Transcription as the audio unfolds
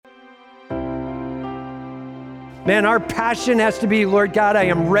Man, our passion has to be, Lord God, I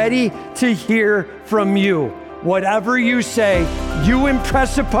am ready to hear from you. Whatever you say, you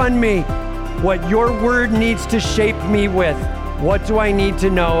impress upon me what your word needs to shape me with. What do I need to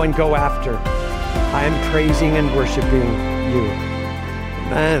know and go after? I am praising and worshiping you.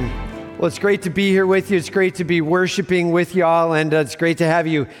 Amen. Well, it's great to be here with you. It's great to be worshiping with you all, and it's great to have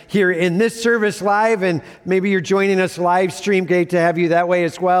you here in this service live, and maybe you're joining us live stream. Great to have you that way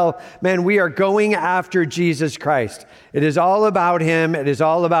as well. Man, we are going after Jesus Christ. It is all about him. It is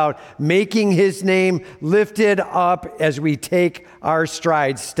all about making his name lifted up as we take our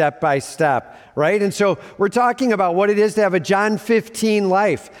strides step by step, right? And so we're talking about what it is to have a John 15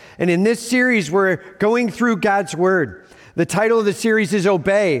 life. And in this series, we're going through God's word. The title of the series is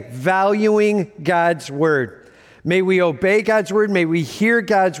Obey, Valuing God's Word. May we obey God's word. May we hear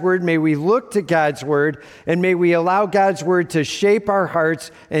God's word. May we look to God's word. And may we allow God's word to shape our hearts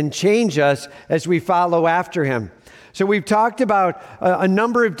and change us as we follow after him. So we've talked about a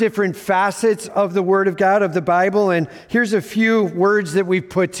number of different facets of the Word of God, of the Bible, and here's a few words that we've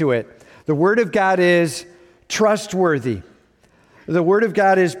put to it. The Word of God is trustworthy. The Word of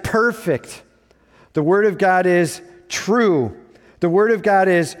God is perfect. The Word of God is true. The Word of God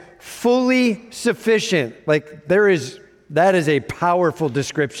is fully sufficient. That is a powerful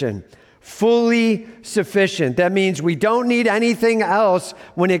description. Fully sufficient. That means we don't need anything else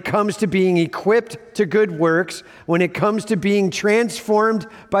when it comes to being equipped to good works, when it comes to being transformed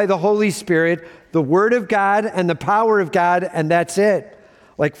by the Holy Spirit, the Word of God and the power of God, and that's it.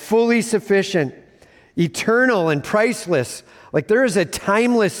 Like fully sufficient, eternal and priceless. Like there is a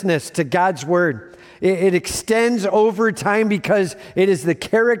timelessness to God's Word. It extends over time because it is the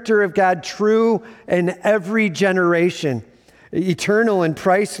character of God, true in every generation. Eternal and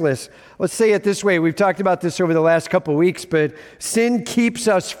priceless. Let's say it this way. We've talked about this over the last couple of weeks, but sin keeps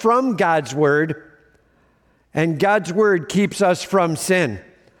us from God's word, and God's word keeps us from sin.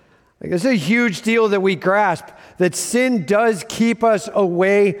 It's a huge deal that we grasp, that sin does keep us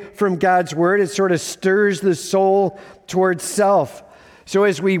away from God's word. It sort of stirs the soul towards self. So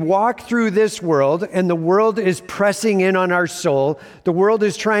as we walk through this world and the world is pressing in on our soul, the world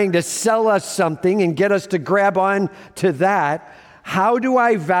is trying to sell us something and get us to grab on to that. How do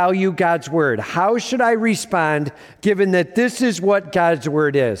I value God's word? How should I respond given that this is what God's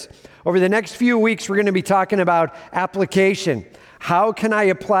word is? Over the next few weeks, we're going to be talking about application. How can I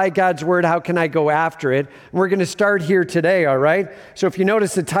apply God's word? How can I go after it? And we're going to start here today, all right? So if you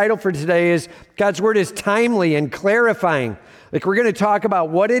notice, the title for today is God's word is timely and clarifying. Like we're going to talk about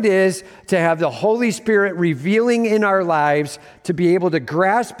what it is to have the Holy Spirit revealing in our lives to be able to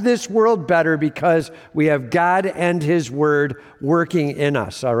grasp this world better because we have God and his word working in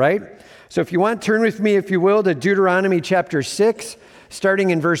us, all right? So if you want, turn with me, if you will, to Deuteronomy chapter 6, starting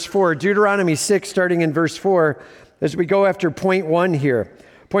in verse 4. Deuteronomy 6, starting in verse 4, as we go after point 1 here.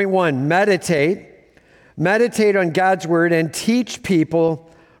 Point 1, meditate. Meditate on God's word and teach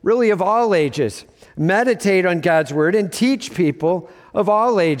people, really of all ages. Meditate on God's word and teach people of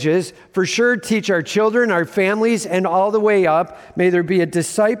all ages. For sure, teach our children, our families, and all the way up. May there be a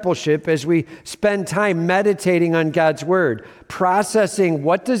discipleship as we spend time meditating on God's word, processing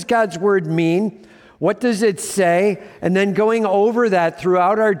what does God's word mean, what does it say, and then going over that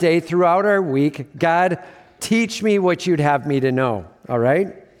throughout our day, throughout our week. God, teach me what you'd have me to know, all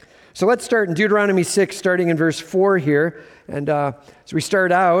right? So let's start in Deuteronomy 6, starting in verse 4 here. And as we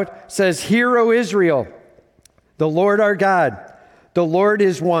start out, it says, Hear, O Israel, the Lord our God, the Lord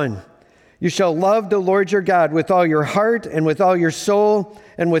is one. You shall love the Lord your God with all your heart and with all your soul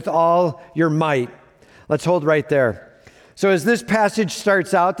and with all your might. Let's hold right there. So as this passage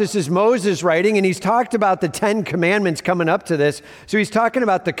starts out, this is Moses writing, and he's talked about the 10 commandments coming up to this. So he's talking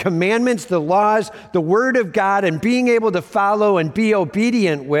about the commandments, the laws, the word of God, and being able to follow and be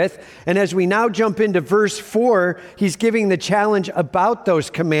obedient with. And as we now jump into verse 4, he's giving the challenge about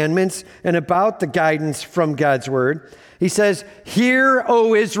those commandments and about the guidance from God's word. He says, Hear,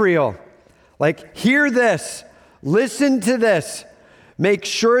 O Israel. Like, hear this. Listen to this. Make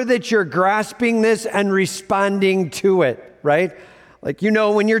sure that you're grasping this and responding to it, right? Like,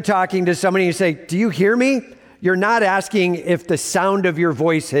 when you're talking to somebody, you say, do you hear me? You're not asking if the sound of your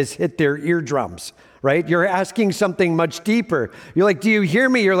voice has hit their eardrums, right? You're asking something much deeper. You're like, do you hear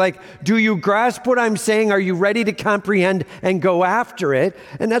me? You're like, do you grasp what I'm saying? Are you ready to comprehend and go after it?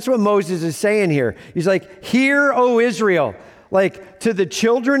 And that's what Moses is saying here. He's like, Hear, O Israel. Like to the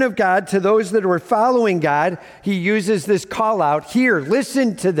children of God, to those that were following God, he uses this call out, here,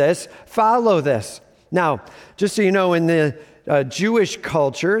 listen to this, follow this. Now, just so you know, in the Jewish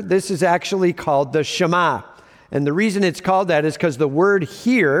culture, this is actually called the Shema. And the reason it's called that is because the word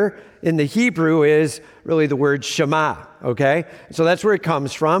here in the Hebrew is really the word Shema, okay? So that's where it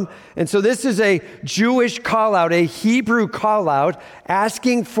comes from. And so this is a Jewish call out, a Hebrew call out,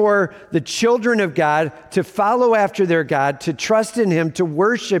 asking for the children of God to follow after their God, to trust in him, to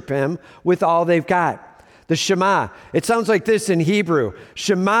worship him with all they've got. The Shema, it sounds like this in Hebrew.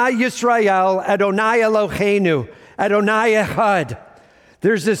 Shema Yisrael Adonai Eloheinu, Adonai Echad.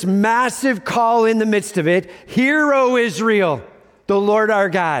 There's this massive call in the midst of it. Hear, O Israel, the Lord our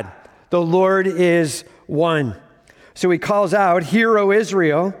God. The Lord is one. So he calls out, Hear, O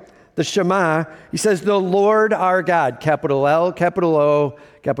Israel, the Shema. He says, the Lord our God, capital L, capital O,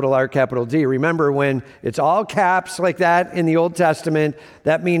 capital R, capital D. Remember, when it's all caps like that in the Old Testament,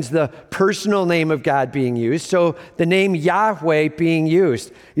 that means the personal name of God being used. So the name Yahweh being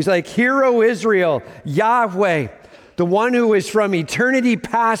used. He's like, Hear, O Israel, Yahweh, the one who is from eternity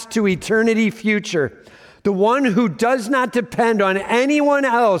past to eternity future, the one who does not depend on anyone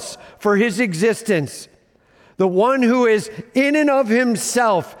else for his existence, the one who is in and of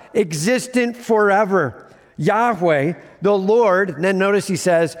himself existent forever, Yahweh, the Lord. And then notice he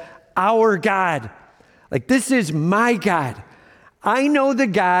says, our God. Like, this is my God. I know the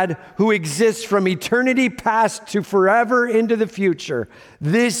God who exists from eternity past to forever into the future.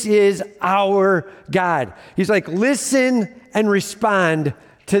 This is our God. He's like, listen and respond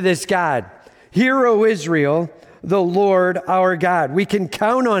to this God. Hear, O Israel, the Lord our God. We can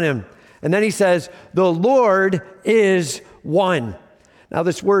count on him. And then he says, the Lord is one. Now,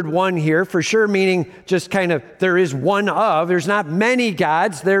 this word one here, for sure, meaning just kind of, there is one of. There's not many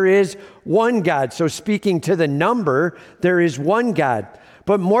gods. There is one God. So speaking to the number, there is one God.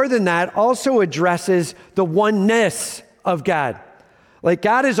 But more than that, also addresses the oneness of God. Like,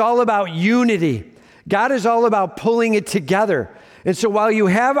 God is all about unity. God is all about pulling it together. And so while you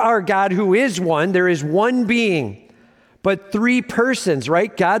have our God who is one, there is one being, but three persons,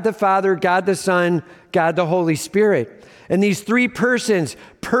 right? God the Father, God the Son, God the Holy Spirit. And these three persons,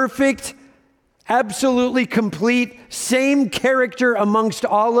 perfect, absolutely complete, same character amongst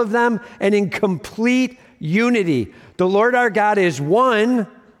all of them, and in complete unity. The Lord our God is one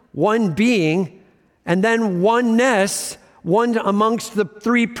being, and then oneness, one amongst the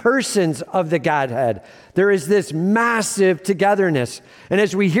three persons of the Godhead. There is this massive togetherness. And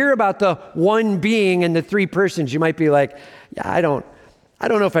as we hear about the one being and the three persons, you might be like, yeah, I don't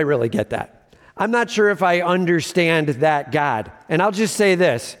know if I really get that. I'm not sure if I understand that God. And I'll just say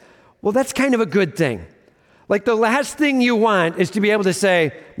this. Well, that's kind of a good thing. Like, the last thing you want is to be able to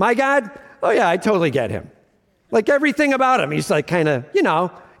say, my God, oh yeah, I totally get him. Like, everything about him, he's like kind of,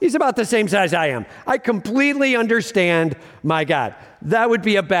 he's about the same size I am. I completely understand my God. That would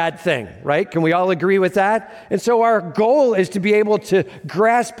be a bad thing, right? Can we all agree with that? And so our goal is to be able to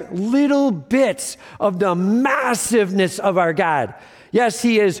grasp little bits of the massiveness of our God. Yes,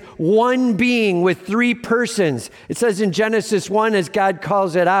 he is one being with three persons. It says in Genesis 1, as God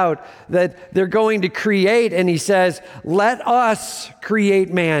calls it out, that they're going to create, and he says, let us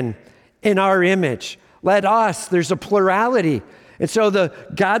create man in our image. Let us, there's a plurality. And so the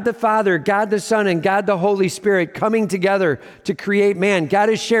God the Father, God the Son, and God the Holy Spirit coming together to create man. God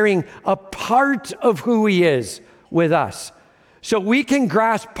is sharing a part of who he is with us. So we can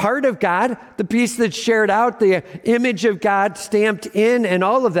grasp part of God, the piece that's shared out, the image of God stamped in and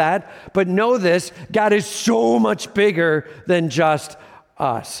all of that. But know this, God is so much bigger than just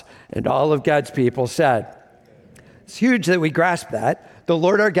us. And all of God's people said. It's huge that we grasp that. The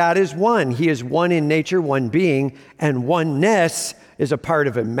Lord our God is one. He is one in nature, one being, and oneness is a part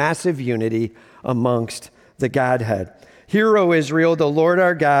of a massive unity amongst the Godhead. Hear, O Israel, the Lord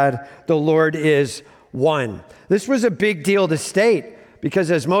our God, the Lord is one. This was a big deal to state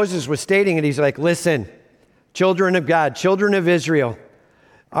because as Moses was stating it, he's like, listen, children of God, children of Israel,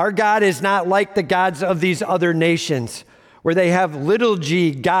 our God is not like the gods of these other nations where they have little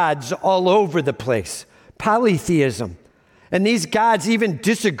g gods all over the place. Polytheism. And these gods even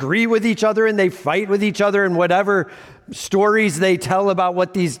disagree with each other and they fight with each other and whatever stories they tell about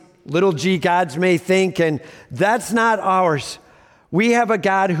what these little g gods may think. And that's not ours. We have a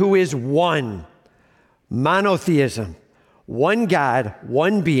God who is one. Monotheism, one God,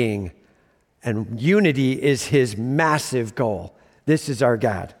 one being, and unity is his massive goal. This is our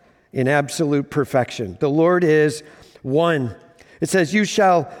God in absolute perfection. The Lord is one. It says, you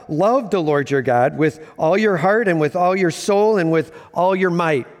shall love the Lord your God with all your heart and with all your soul and with all your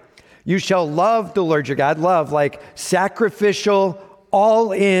might. You shall love the Lord your God, love like sacrificial,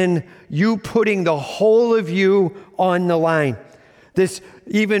 all in, you putting the whole of you on the line. This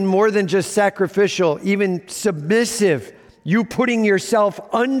even more than just sacrificial, even submissive, You putting yourself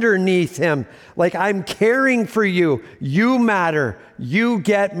underneath him, like I'm caring for you. You matter. You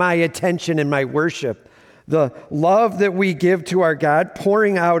get my attention and my worship. The love that we give to our God,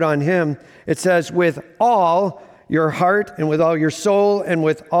 pouring out on him, it says, with all your heart and with all your soul and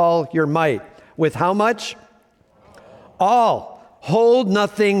with all your might. With how much? All. Hold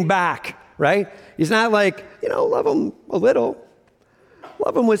nothing back, right? He's not like, love them a little.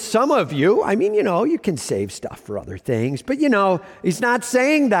 Love him with some of you. I mean, you can save stuff for other things, but he's not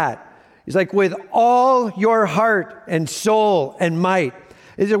saying that. He's like, with all your heart and soul and might.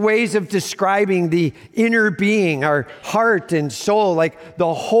 These are ways of describing the inner being, our heart and soul, like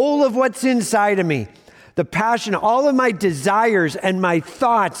the whole of what's inside of me, the passion, all of my desires and my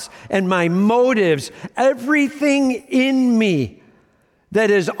thoughts and my motives, everything in me that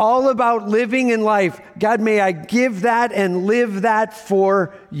is all about living in life. God, may I give that and live that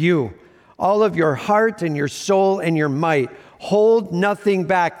for you. All of your heart and your soul and your might. Hold nothing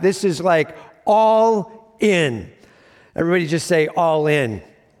back. This is like all in. Everybody just say all in.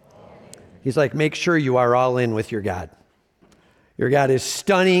 He's like, make sure you are all in with your God. Your God is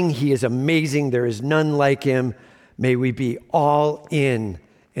stunning. He is amazing. There is none like him. May we be all in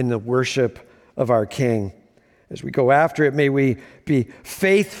the worship of our King. As we go after it, may we be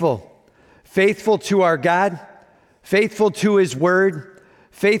faithful to our God, faithful to his word,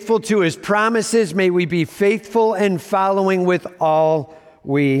 faithful to his promises. May we be faithful and following with all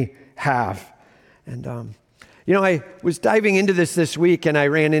we have. And, I was diving into this week and I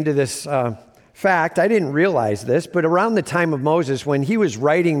ran into this fact. I didn't realize this, but around the time of Moses, when he was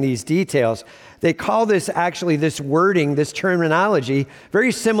writing these details, they call this wording, this terminology,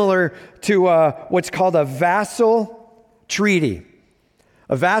 very similar to what's called a vassal treaty.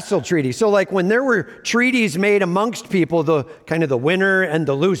 A vassal treaty. So like when there were treaties made amongst people, the winner and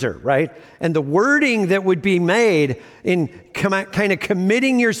the loser, right? And the wording that would be made in kind of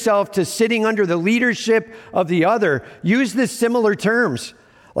committing yourself to sitting under the leadership of the other, use the similar terms.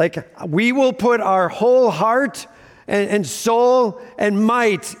 Like, we will put our whole heart and soul and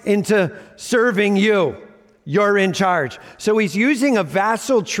might into serving you. You're in charge. So he's using a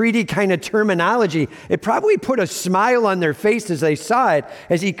vassal treaty kind of terminology. It probably put a smile on their face as they saw it,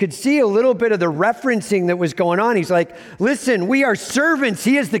 as he could see a little bit of the referencing that was going on. He's like, listen, we are servants.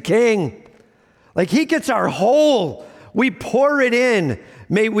 He is the king. Like, he gets our whole. We pour it in.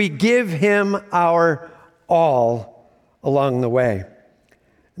 May we give him our all along the way.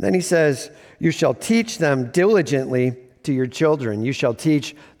 And then he says, you shall teach them diligently to your children. You shall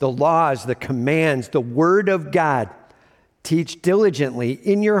teach the laws, the commands, the word of God. Teach diligently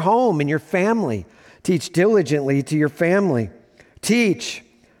in your home, in your family. Teach diligently to your family. Teach,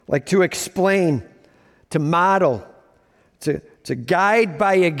 like to explain, to model, to guide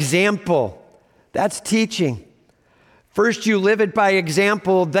by example. That's teaching. First you live it by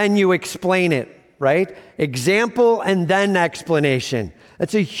example, then you explain it, right? Example and then explanation.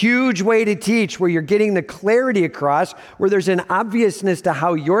 That's a huge way to teach, where you're getting the clarity across, where there's an obviousness to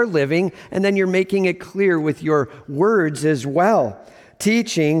how you're living, and then you're making it clear with your words as well.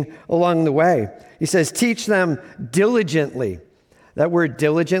 Teaching along the way. He says, teach them diligently. That word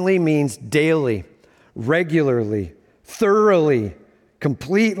diligently means daily, regularly, thoroughly,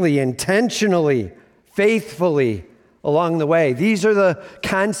 completely, intentionally, faithfully, along the way. These are the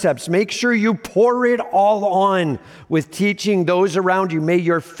concepts. Make sure you pour it all on with teaching those around you. May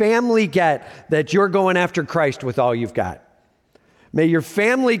your family get that you're going after Christ with all you've got. May your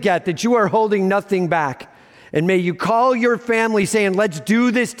family get that you are holding nothing back. And may you call your family saying, let's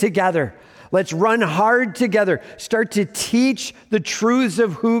do this together. Let's run hard together. Start to teach the truths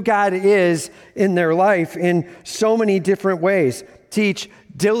of who God is in their life in so many different ways. Teach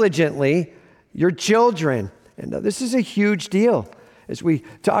diligently your children. And this is a huge deal. As we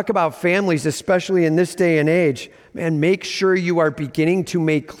talk about families, especially in this day and age, man, make sure you are beginning to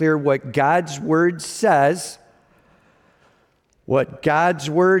make clear what God's word says,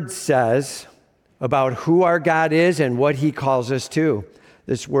 about who our God is and what he calls us to.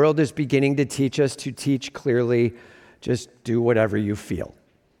 This world is beginning to teach us to teach clearly, just do whatever you feel.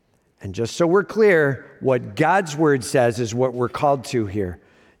 And just so we're clear, what God's word says is what we're called to here.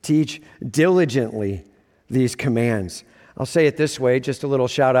 Teach diligently these commands. I'll say it this way, just a little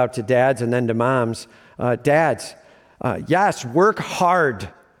shout out to dads and then to moms. Dads, yes, work hard.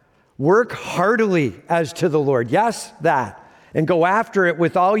 Work heartily as to the Lord. Yes, that. And go after it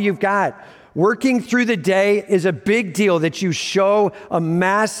with all you've got. Working through the day is a big deal, that you show a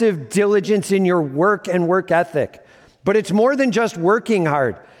massive diligence in your work and work ethic. But it's more than just working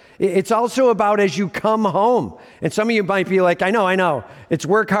hard. It's also about as you come home. And some of you might be like, I know. It's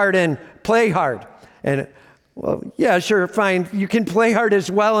work hard and play hard. And Well, yeah, sure, fine. You can play hard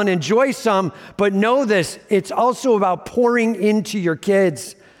as well and enjoy some, but know this, it's also about pouring into your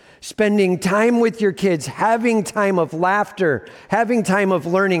kids, spending time with your kids, having time of laughter, having time of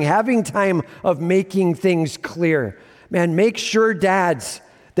learning, having time of making things clear. Man, make sure, dads,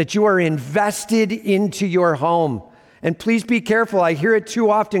 that you are invested into your home. And please be careful. I hear it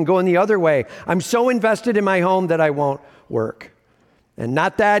too often going the other way. I'm so invested in my home that I won't work. And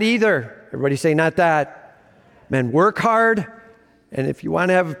not that either. Everybody say not that. Man, work hard. And if you want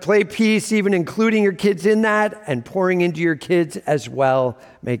to have play piece, even including your kids in that and pouring into your kids as well,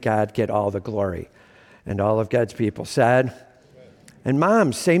 may God get all the glory. And all of God's people said. And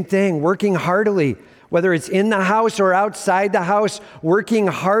moms, same thing, working heartily, whether it's in the house or outside the house, working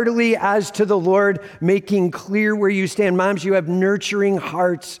heartily as to the Lord, making clear where you stand. Moms, you have nurturing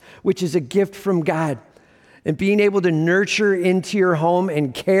hearts, which is a gift from God. And being able to nurture into your home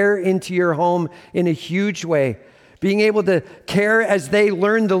and care into your home in a huge way. Being able to care as they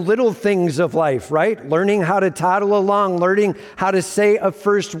learn the little things of life, right? Learning how to toddle along, learning how to say a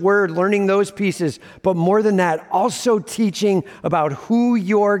first word, learning those pieces. But more than that, also teaching about who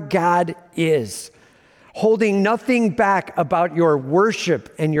your God is. Holding nothing back about your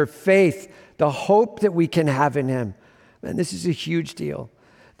worship and your faith, the hope that we can have in Him. Man, this is a huge deal.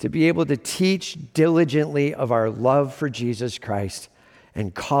 To be able to teach diligently of our love for Jesus Christ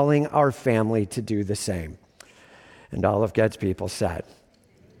and calling our family to do the same. And all of God's people said,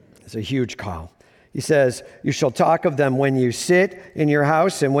 it's a huge call. He says, you shall talk of them when you sit in your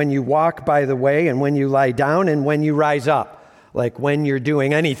house and when you walk by the way and when you lie down and when you rise up, like when you're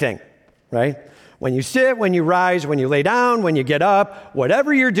doing anything, right? When you sit, when you rise, when you lay down, when you get up,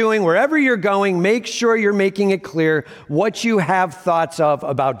 whatever you're doing, wherever you're going, make sure you're making it clear what you have thoughts of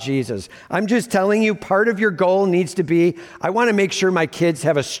about Jesus. I'm just telling you, part of your goal needs to be, I want to make sure my kids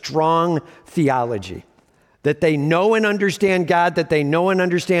have a strong theology, that they know and understand God, that they know and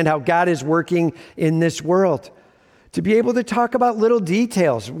understand how God is working in this world. To be able to talk about little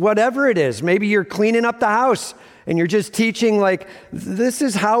details, whatever it is. Maybe you're cleaning up the house and you're just teaching like, this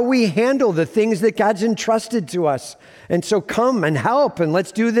is how we handle the things that God's entrusted to us. And so come and help and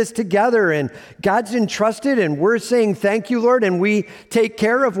let's do this together. And God's entrusted and we're saying, thank you, Lord. And we take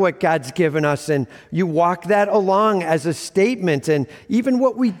care of what God's given us. And you walk that along as a statement. And even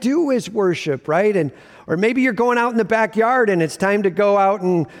what we do is worship, right? Or maybe you're going out in the backyard and it's time to go out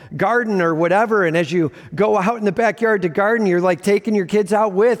and garden or whatever. And as you go out in the backyard to garden, you're like taking your kids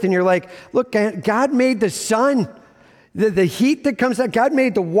out with, and you're like, look, God made the sun, the heat that comes out. God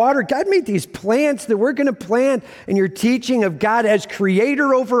made the water. God made these plants that we're going to plant. And you're teaching of God as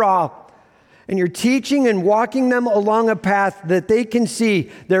creator over all. And you're teaching and walking them along a path that they can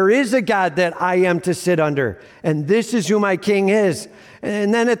see there is a God that I am to sit under. And this is who my king is.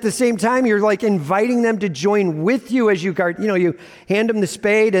 And then at the same time, you're like inviting them to join with you as you garden. You know, you hand them the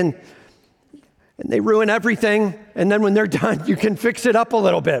spade and they ruin everything. And then when they're done, you can fix it up a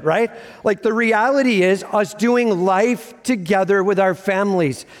little bit, right? Like the reality is us doing life together with our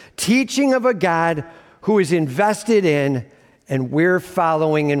families, teaching of a God who is invested in and we're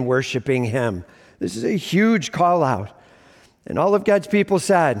following and worshiping Him. This is a huge call out. And all of God's people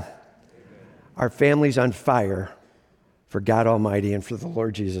said, our family's on fire for God Almighty and for the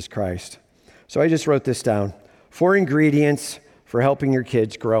Lord Jesus Christ. So I just wrote this down. 4 ingredients for helping your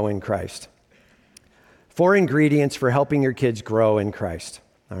kids grow in Christ. 4 ingredients for helping your kids grow in Christ.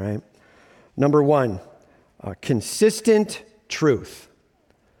 All right. Number 1, consistent truth.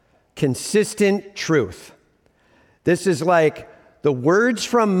 Consistent truth. This is like the words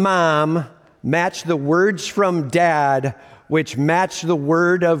from mom match the words from dad, which match the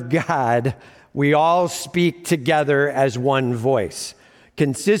word of God. We all speak together as one voice.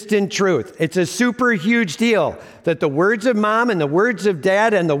 Consistent truth. It's a super huge deal that the words of mom and the words of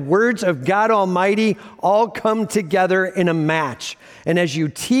dad and the words of God Almighty all come together in a match. And as you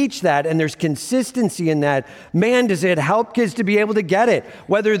teach that and there's consistency in that, man, does it help kids to be able to get it.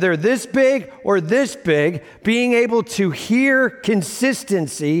 Whether they're this big or this big, being able to hear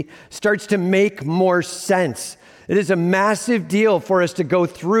consistency starts to make more sense. It is a massive deal for us to go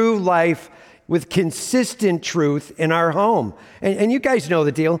through life with consistent truth in our home. And you guys know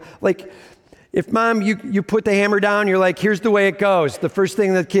the deal. Like, if mom, you put the hammer down, you're like, here's the way it goes. The first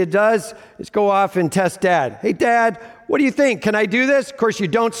thing the kid does is go off and test dad. Hey, dad, what do you think? Can I do this? Of course, you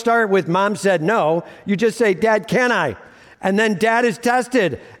don't start with mom said no. You just say, Dad, can I? And then dad is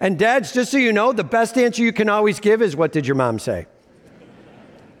tested. And dads, just so you know, the best answer you can always give is, what did your mom say?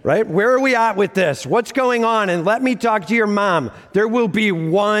 Right? Where are we at with this? What's going on? And let me talk to your mom. There will be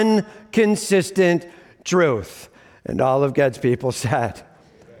one consistent truth. And all of God's people said,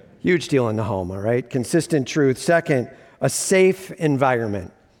 Huge deal in the home, all right? Consistent truth. Second, a safe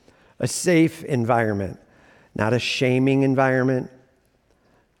environment. A safe environment. Not a shaming environment,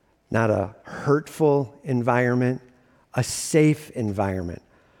 not a hurtful environment, a safe environment.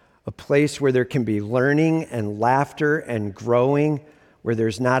 A place where there can be learning and laughter and growing, where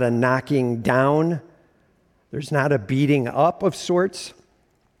there's not a knocking down, there's not a beating up of sorts,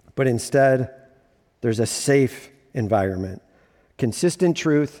 but instead there's a safe environment. Consistent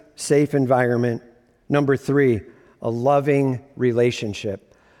truth, safe environment. Number 3, a loving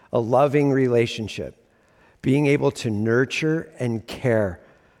relationship. A loving relationship. Being able to nurture and care,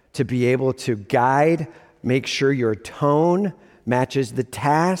 to be able to guide, make sure your tone matches the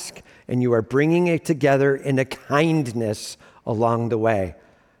task, and you are bringing it together in a kindness along the way.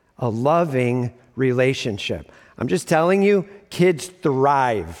 A loving relationship. I'm just telling you, kids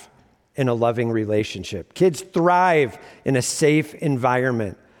thrive in a loving relationship. Kids thrive in a safe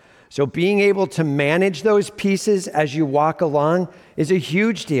environment. So being able to manage those pieces as you walk along is a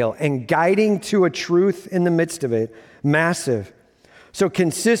huge deal, and guiding to a truth in the midst of it, massive. So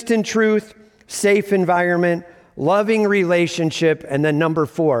consistent truth, safe environment, loving relationship, and then number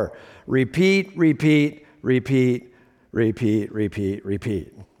 4, repeat, repeat, repeat, repeat, repeat,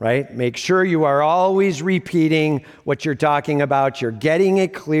 repeat, right? Make sure you are always repeating what you're talking about. You're getting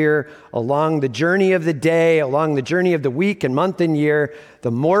it clear along the journey of the day, along the journey of the week and month and year.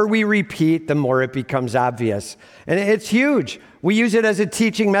 The more we repeat, the more it becomes obvious. And it's huge. We use it as a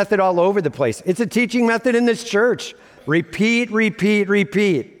teaching method all over the place. It's a teaching method in this church. Repeat, repeat,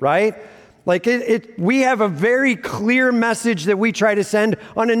 repeat, right? Like we have a very clear message that we try to send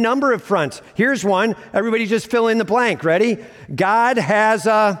on a number of fronts. Here's one. Everybody just fill in the blank. Ready? God has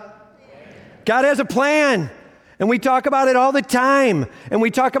a plan. And we talk about it all the time. And we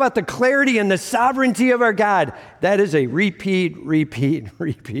talk about the clarity and the sovereignty of our God. That is a repeat, repeat,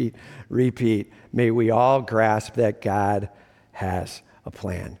 repeat, repeat. May we all grasp that God has a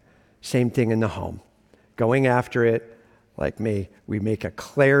plan. Same thing in the home. Going after it, like may we make a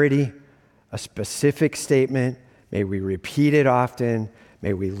clarity, a specific statement. May we repeat it often.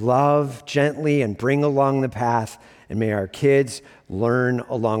 May we love gently and bring along the path. And may our kids learn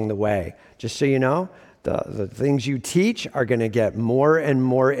along the way. Just so you know, the things you teach are going to get more and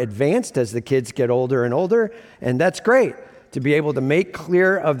more advanced as the kids get older and older. And that's great to be able to make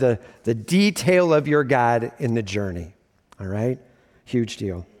clear of the detail of your God in the journey. All right? Huge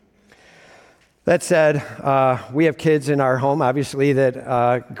deal. That said, we have kids in our home, obviously,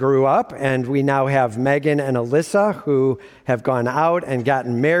 that grew up, and we now have Megan and Alyssa who have gone out and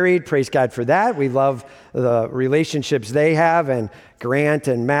gotten married. Praise God for that. We love the relationships they have, and Grant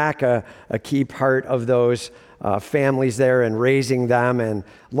and Mac, a key part of those families there and raising them, and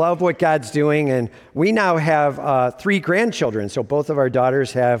love what God's doing. And we now have 3 grandchildren. So both of our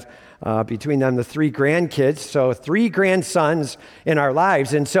daughters have between them the 3 grandkids, so 3 grandsons in our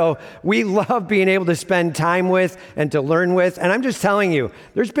lives. And so we love being able to spend time with and to learn with. And I'm just telling you,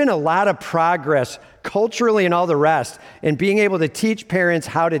 there's been a lot of progress culturally and all the rest in being able to teach parents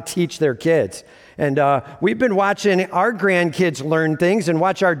how to teach their kids. And we've been watching our grandkids learn things and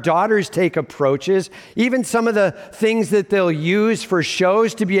watch our daughters take approaches, even some of the things that they'll use for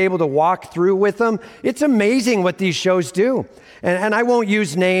shows to be able to walk through with them. It's amazing what these shows do. And I won't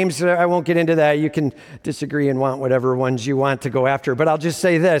use names. I won't get into that. You can disagree and want whatever ones you want to go after. But I'll just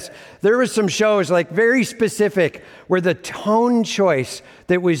say this. There were some shows like very specific where the tone choice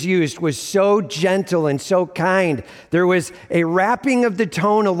that was used was so gentle and so kind. There was a wrapping of the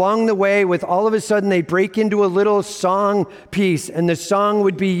tone along the way with all of a sudden they break into a little song piece and the song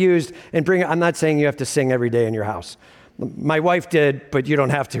would be used and bring it. I'm not saying you have to sing every day in your house. My wife did, but you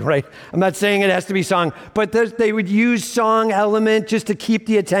don't have to, right? I'm not saying it has to be song, but they would use song element just to keep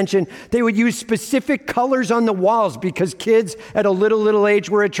the attention. They would use specific colors on the walls because kids at a little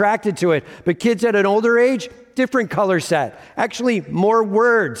age were attracted to it. But kids at an older age, different color set. Actually, more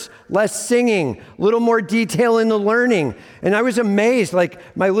words, less singing, a little more detail in the learning. And I was amazed,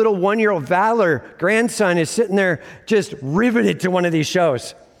 like my little 1-year-old Valor grandson is sitting there just riveted to one of these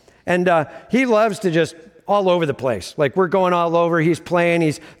shows. And he loves to just all over the place. Like we're going all over. He's playing,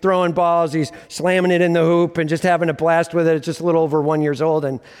 he's throwing balls, he's slamming it in the hoop and just having a blast with it. It's just a little over 1 year old.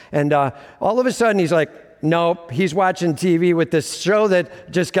 And all of a sudden he's like, nope, he's watching TV with this show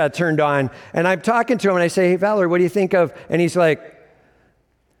that just got turned on. And I'm talking to him and I say, hey, Valor, what do you think of? And he's like,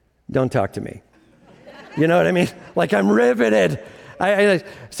 don't talk to me. You know what I mean? Like I'm riveted.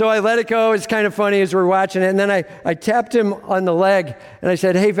 So I let it go. It's kind of funny as we're watching it. And then I tapped him on the leg and I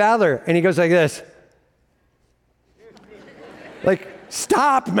said, hey, Valor. And he goes like this. Like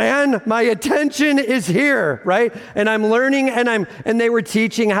stop, man. My attention is here, right? And I'm learning, and they were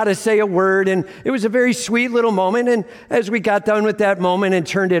teaching how to say a word, and it was a very sweet little moment. And as we got done with that moment and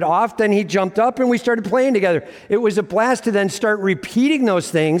turned it off, then he jumped up and we started playing together. It was a blast to then start repeating those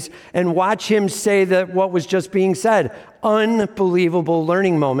things and watch him say that what was just being said. Unbelievable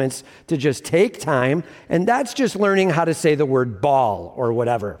learning moments to just take time, and that's just learning how to say the word ball or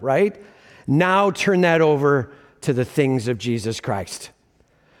whatever, right? Now turn that over to the things of Jesus Christ.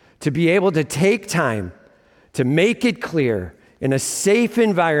 To be able to take time to make it clear in a safe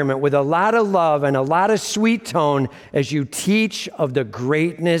environment with a lot of love and a lot of sweet tone as you teach of the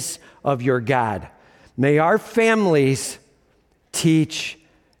greatness of your God. May our families teach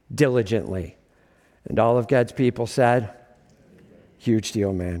diligently. And all of God's people said, huge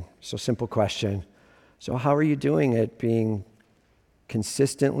deal, man. So simple question. So how are you doing at being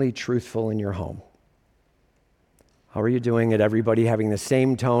consistently truthful in your home? How are you doing at everybody having the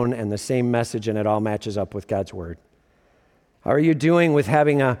same tone and the same message and it all matches up with God's word? How are you doing with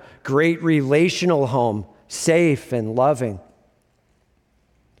having a great relational home, safe and loving?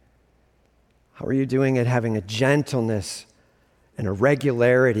 How are you doing at having a gentleness and a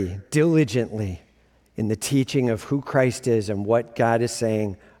regularity diligently in the teaching of who Christ is and what God is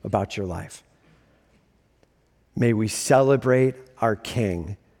saying about your life? May we celebrate our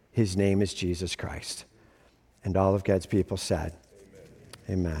King. His name is Jesus Christ. And all of God's people said,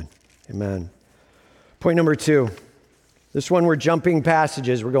 amen. Amen. Point number 2. This one we're jumping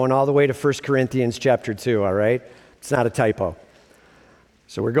passages. We're going all the way to 1 Corinthians chapter 2, all right? It's not a typo.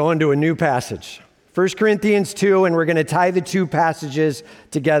 So we're going to a new passage. 1 Corinthians 2, and we're going to tie the two passages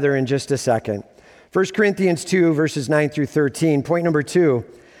together in just a second. 1 Corinthians 2, verses 9 through 13. Point number 2,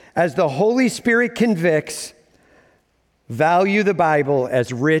 as the Holy Spirit convicts, value the Bible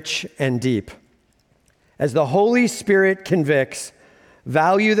as rich and deep. As the Holy Spirit convicts,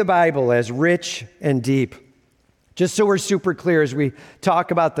 value the Bible as rich and deep. Just so we're super clear as we talk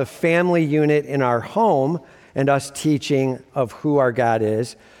about the family unit in our home and us teaching of who our God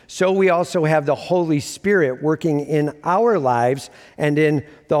is, so we also have the Holy Spirit working in our lives and in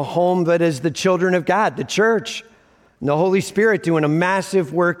the home that is the children of God, the church, and the Holy Spirit doing a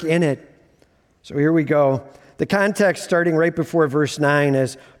massive work in it. So here we go. The context starting right before verse 9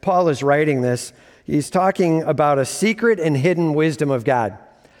 as Paul is writing this, he's talking about a secret and hidden wisdom of God.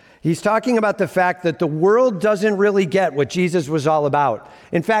 He's talking about the fact that the world doesn't really get what Jesus was all about.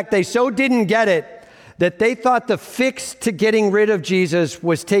 In fact, they so didn't get it that they thought the fix to getting rid of Jesus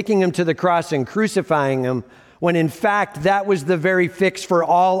was taking him to the cross and crucifying him, when in fact that was the very fix for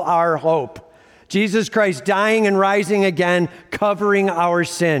all our hope. Jesus Christ dying and rising again, covering our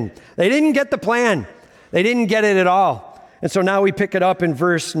sin. They didn't get the plan. They didn't get it at all. And so now we pick it up in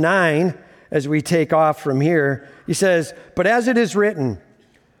verse 9 as we take off from here. He says, but as it is written,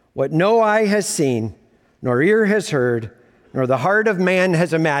 what no eye has seen, nor ear has heard, nor the heart of man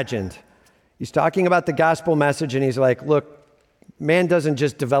has imagined. He's talking about the gospel message, and he's like, look, man doesn't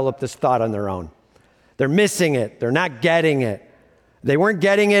just develop this thought on their own. They're missing it. They're not getting it. They weren't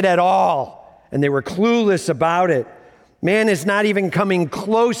getting it at all, and they were clueless about it. Man is not even coming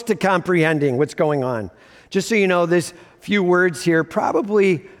close to comprehending what's going on. Just so you know, there's a few words here,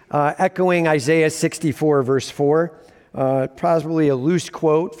 probably echoing Isaiah 64, verse 4. Probably a loose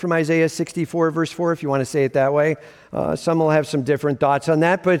quote from Isaiah 64, verse 4, if you want to say it that way. Some will have some different thoughts on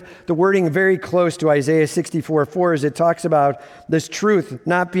that, but the wording very close to Isaiah 64, 4 as it talks about this truth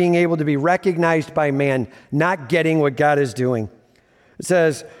not being able to be recognized by man, not getting what God is doing. It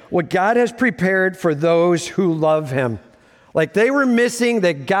says, what God has prepared for those who love him. Like they were missing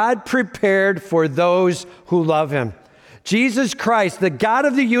that God prepared for those who love him. Jesus Christ, the God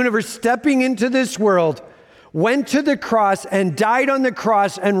of the universe, stepping into this world, went to the cross and died on the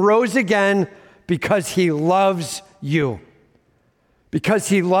cross and rose again because he loves you, because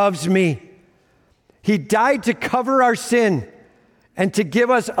he loves me. He died to cover our sin and to give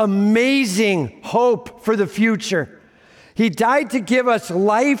us amazing hope for the future. He died to give us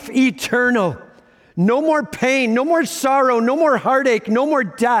life eternal. No more pain, no more sorrow, no more heartache, no more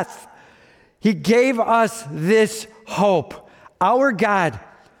death. He gave us this hope. Our God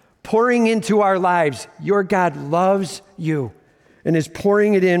pouring into our lives. Your God loves you and is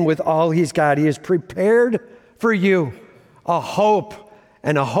pouring it in with all he's got. He has prepared for you a hope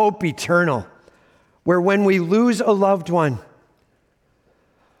and a hope eternal, where when we lose a loved one,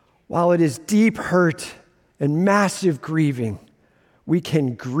 while it is deep hurt and massive grieving, we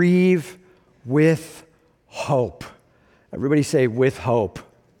can grieve with hope. Everybody say, with hope.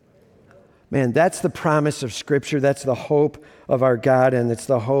 Man, that's the promise of Scripture. That's the hope of our God, and it's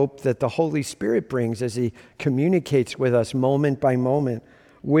the hope that the Holy Spirit brings as He communicates with us moment by moment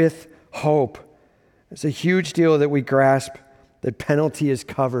with hope. It's a huge deal that we grasp that penalty is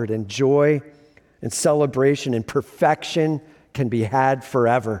covered and joy and celebration and perfection can be had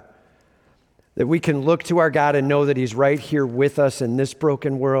forever. That we can look to our God and know that He's right here with us in this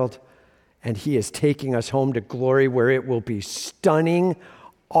broken world, and He is taking us home to glory where it will be stunning,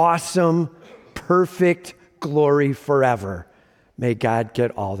 awesome, perfect glory forever. May God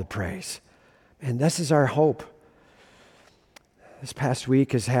get all the praise. And this is our hope. This past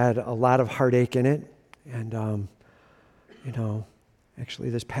week has had a lot of heartache in it. And, actually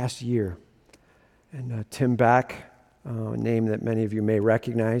this past year. And Tim Beck, a name that many of you may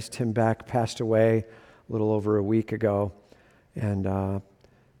recognize, Tim Beck passed away a little over a week ago. And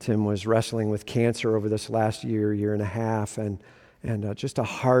Tim was wrestling with cancer over this last year and a half, and just a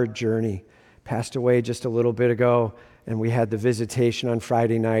hard journey. Passed away just a little bit ago, and we had the visitation on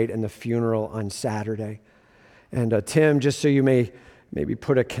Friday night and the funeral on Saturday. And Tim, just so you may maybe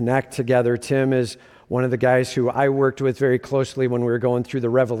put a connect together, Tim is one of the guys who I worked with very closely when we were going through the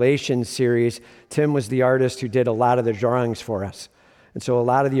Revelation series. Tim was the artist who did a lot of the drawings for us. And so a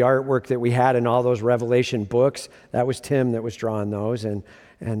lot of the artwork that we had in all those Revelation books, that was Tim that was drawing those. And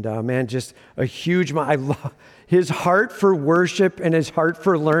man, just a huge, his heart for worship and his heart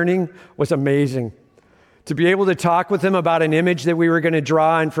for learning was amazing. To be able to talk with him about an image that we were going to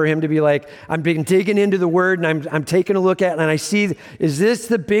draw, and for him to be like, I'm being taken into the Word, and I'm taking a look at it, and I see, is this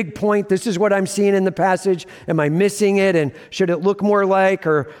the big point? This is what I'm seeing in the passage. Am I missing it? And should it look more like,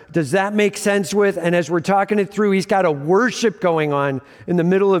 or does that make sense with? And as we're talking it through, he's got a worship going on in the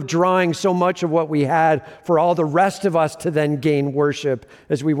middle of drawing so much of what we had for all the rest of us to then gain worship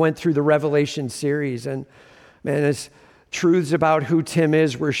as we went through the Revelation series. And man, as truths about who Tim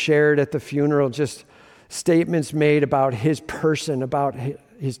is were shared at the funeral, just statements made about his person, about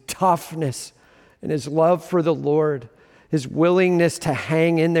his toughness and his love for the Lord, his willingness to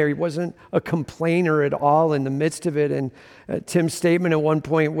hang in there. He wasn't a complainer at all in the midst of it. And Tim's statement at one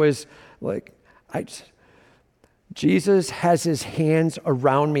point was like, Jesus has his hands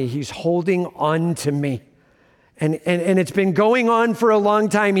around me. He's holding on to me. And it's been going on for a long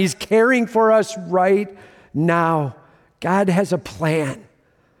time. He's caring for us right now. God has a plan.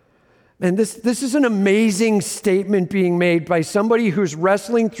 And this is an amazing statement being made by somebody who's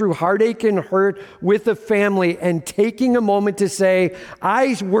wrestling through heartache and hurt with a family and taking a moment to say,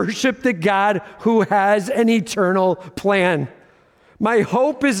 I worship the God who has an eternal plan. My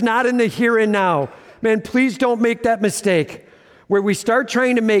hope is not in the here and now. Man, please don't make that mistake where we start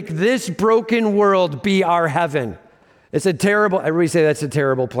trying to make this broken world be our heaven. Everybody say that's a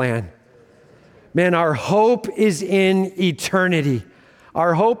terrible plan. Man, our hope is in eternity.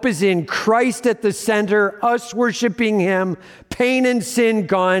 Our hope is in Christ at the center, us worshiping Him, pain and sin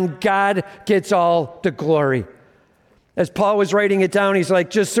gone, God gets all the glory. As Paul was writing it down, he's like,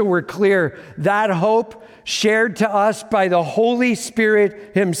 just so we're clear, that hope shared to us by the Holy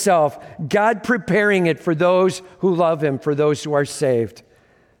Spirit Himself, God preparing it for those who love Him, for those who are saved.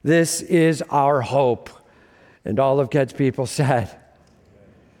 This is our hope. And all of God's people said,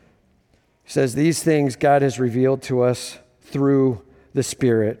 He says, these things God has revealed to us through the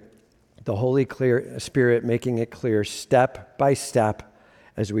Spirit, the Holy Spirit making it clear step by step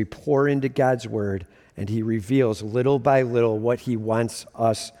as we pour into God's Word, and He reveals little by little what He wants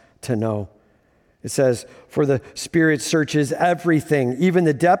us to know. It says, for the Spirit searches everything, even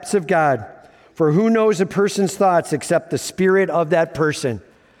the depths of God. For who knows a person's thoughts except the spirit of that person?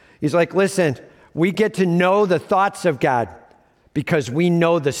 He's like, listen, we get to know the thoughts of God because we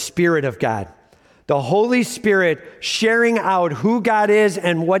know the Spirit of God. The Holy Spirit sharing out who God is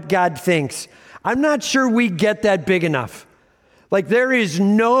and what God thinks. I'm not sure we get that big enough. Like there is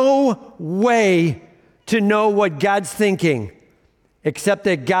no way to know what God's thinking except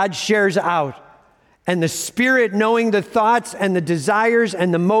that God shares out. And the Spirit knowing the thoughts and the desires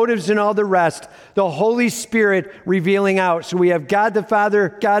and the motives and all the rest, the Holy Spirit revealing out. So we have God the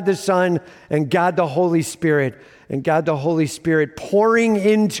Father, God the Son, and God the Holy Spirit. And God the Holy Spirit pouring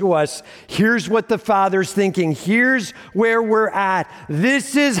into us. Here's what the Father's thinking. Here's where we're at.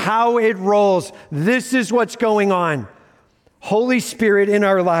 This is how it rolls. This is what's going on. Holy Spirit in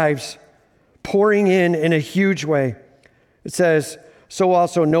our lives, pouring in a huge way. It says, so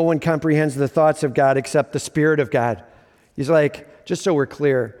also no one comprehends the thoughts of God except the Spirit of God. He's like, just so we're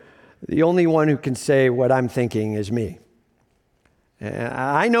clear, the only one who can say what I'm thinking is me.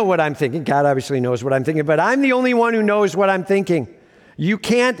 I know what I'm thinking. God obviously knows what I'm thinking, but I'm the only one who knows what I'm thinking. You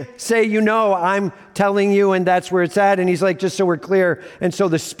can't say, I'm telling you, and that's where it's at. And he's like, just so we're clear. And so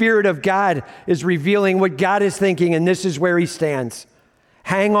the Spirit of God is revealing what God is thinking, and this is where he stands.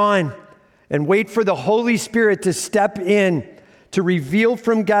 Hang on and wait for the Holy Spirit to step in, to reveal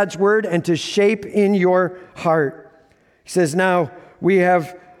from God's word and to shape in your heart. He says, now we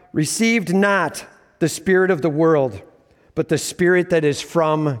have received not the spirit of the world, but the Spirit that is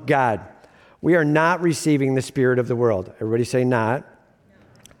from God. We are not receiving the spirit of the world. Everybody say not.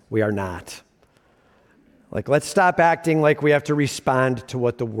 We are not. Let's stop acting like we have to respond to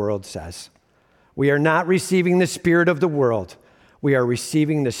what the world says. We are not receiving the spirit of the world. We are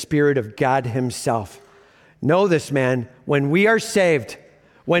receiving the Spirit of God himself. Know this, man. When we are saved,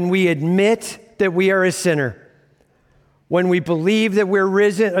 when we admit that we are a sinner, when we believe that we're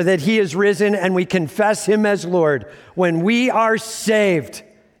risen, or that he is risen, and we confess him as Lord, when we are saved,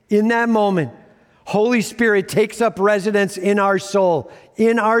 in that moment, Holy Spirit takes up residence in our soul,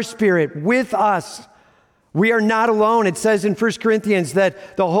 in our spirit, with us. We are not alone. It says in 1 Corinthians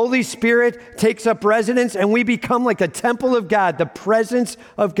that the Holy Spirit takes up residence and we become like a temple of God, the presence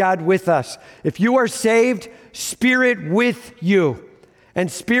of God with us. If you are saved, Spirit with you. And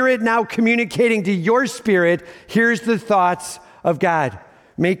Spirit now communicating to your spirit, here's the thoughts of God,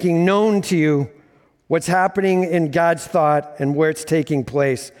 making known to you what's happening in God's thought and where it's taking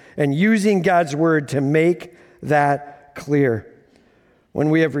place, and using God's word to make that clear. When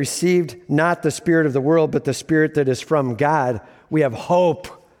we have received not the spirit of the world, but the Spirit that is from God, we have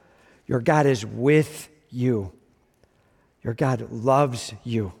hope. Your God is with you. Your God loves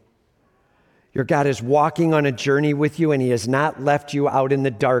you. Your God is walking on a journey with you, and he has not left you out in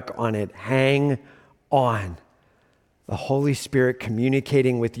the dark on it. Hang on. The Holy Spirit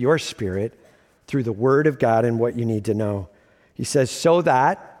communicating with your spirit through the word of God and what you need to know. He says, so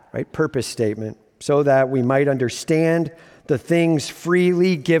that, right, purpose statement, so that we might understand the things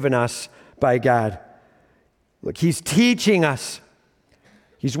freely given us by God. Look, he's teaching us.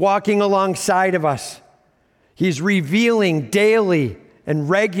 He's walking alongside of us. He's revealing daily and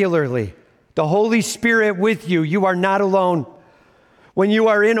regularly. The Holy Spirit with you. You are not alone. When you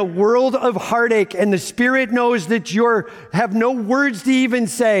are in a world of heartache and the Spirit knows that you have no words to even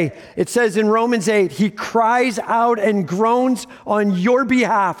say, it says in Romans 8, he cries out and groans on your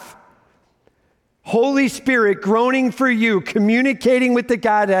behalf. Holy Spirit groaning for you, communicating with the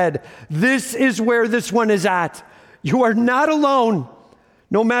Godhead. This is where this one is at. You are not alone.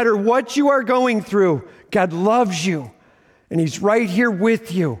 No matter what you are going through, God loves you, and he's right here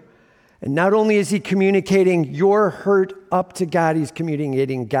with you. And not only is he communicating your hurt up to God, he's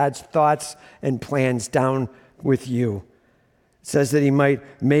communicating God's thoughts and plans down with you. It says that he might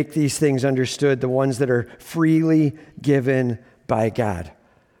make these things understood, the ones that are freely given by God.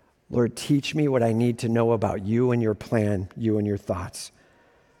 Lord, teach me what I need to know about you and your plan, you and your thoughts.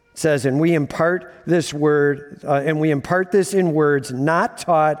 It says, and we impart this in words not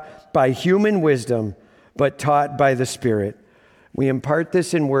taught by human wisdom, but taught by the Spirit. We impart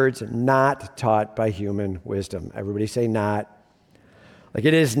this in words not taught by human wisdom. Everybody say not.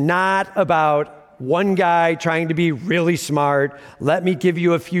 It is not about one guy trying to be really smart. Let me give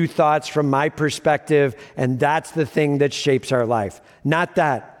you a few thoughts from my perspective, and that's the thing that shapes our life. Not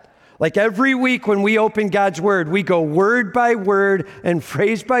that. Every week when we open God's word, we go word by word and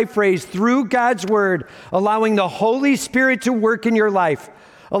phrase by phrase through God's word, allowing the Holy Spirit to work in your life,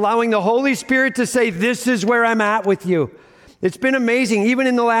 allowing the Holy Spirit to say, this is where I'm at with you. It's been amazing. Even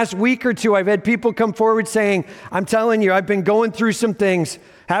in the last week or two, I've had people come forward saying, I'm telling you, I've been going through some things.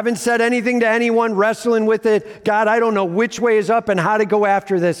 Haven't said anything to anyone, wrestling with it. God, I don't know which way is up and how to go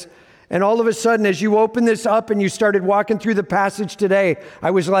after this. And all of a sudden, as you open this up and you started walking through the passage today,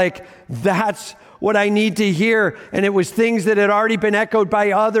 I was like, that's what I need to hear. And it was things that had already been echoed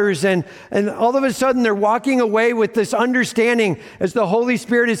by others. And all of a sudden, they're walking away with this understanding as the Holy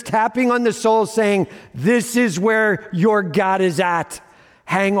Spirit is tapping on the soul saying, this is where your God is at.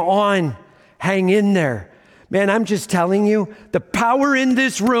 Hang on. Hang in there. Man, I'm just telling you, the power in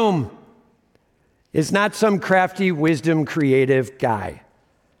this room is not some crafty, wisdom, creative guy.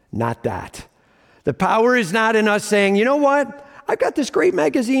 Not that. The power is not in us saying, you know what? I've got this great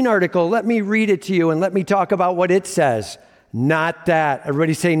magazine article. Let me read it to you and let me talk about what it says. Not that.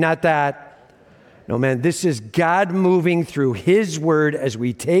 Everybody say not that. No, man, this is God moving through his word as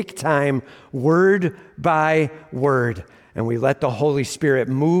we take time, word by word, and we let the Holy Spirit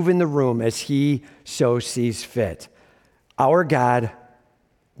move in the room as he so sees fit. Our God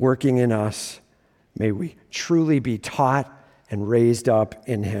working in us, may we truly be taught and raised up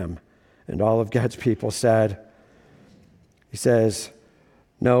in him. And all of God's people said, he says,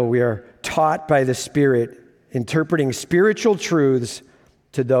 no, we are taught by the Spirit interpreting spiritual truths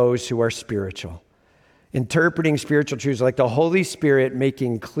to those who are spiritual. Interpreting spiritual truths like the Holy Spirit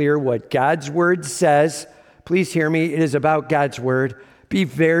making clear what God's word says. Please hear me. It is about God's word. Be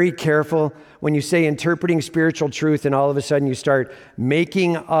very careful when you say interpreting spiritual truth and all of a sudden you start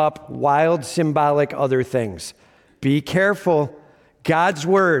making up wild, symbolic other things. Be careful. God's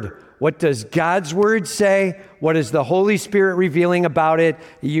word. What does God's word say? What is the Holy Spirit revealing about it?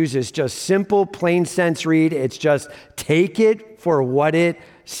 He uses just simple, plain sense read. It's just take it for what it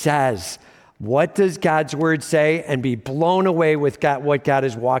says. What does God's word say? And be blown away with what God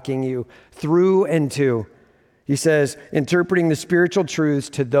is walking you through and to. He says, interpreting the spiritual truths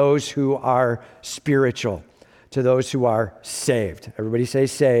to those who are spiritual, to those who are saved. Everybody say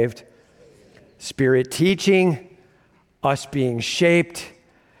saved. Spirit teaching, us being shaped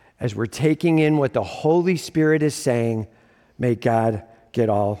as we're taking in what the Holy Spirit is saying. May God get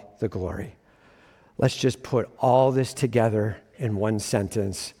all the glory. Let's just put all this together in one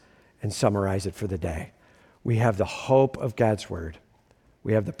sentence and summarize it for the day. We have the hope of God's word.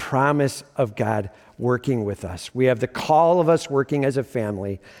 We have the promise of God working with us. We have the call of us working as a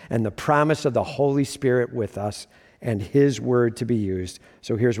family and the promise of the Holy Spirit with us and his word to be used.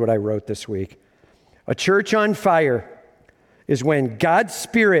 So here's what I wrote this week. A church on fire is when God's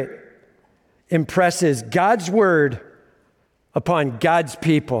Spirit impresses God's word upon God's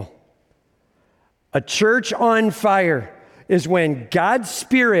people. A church on fire is when God's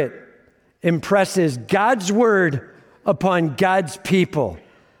Spirit impresses God's word upon God's people.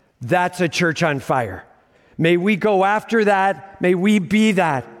 That's a church on fire. May we go after that. May we be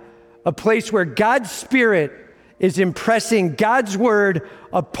that. A place where God's Spirit is impressing God's word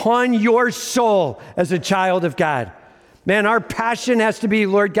upon your soul as a child of God. Man, our passion has to be,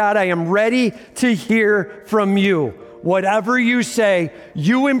 Lord God, I am ready to hear from you. Whatever you say,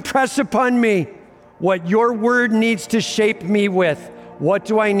 you impress upon me what your word needs to shape me with. What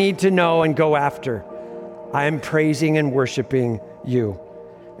do I need to know and go after? I am praising and worshiping you.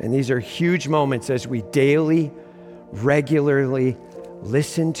 And these are huge moments as we daily, regularly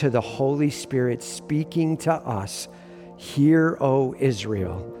listen to the Holy Spirit speaking to us. Hear, O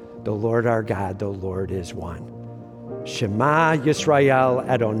Israel, the Lord our God, the Lord is one. Shema Yisrael,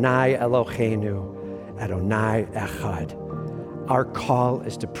 Adonai Eloheinu, Adonai Echad. Our call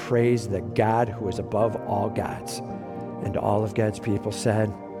is to praise the God who is above all gods. And all of God's people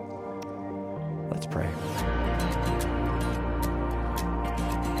said, let's pray.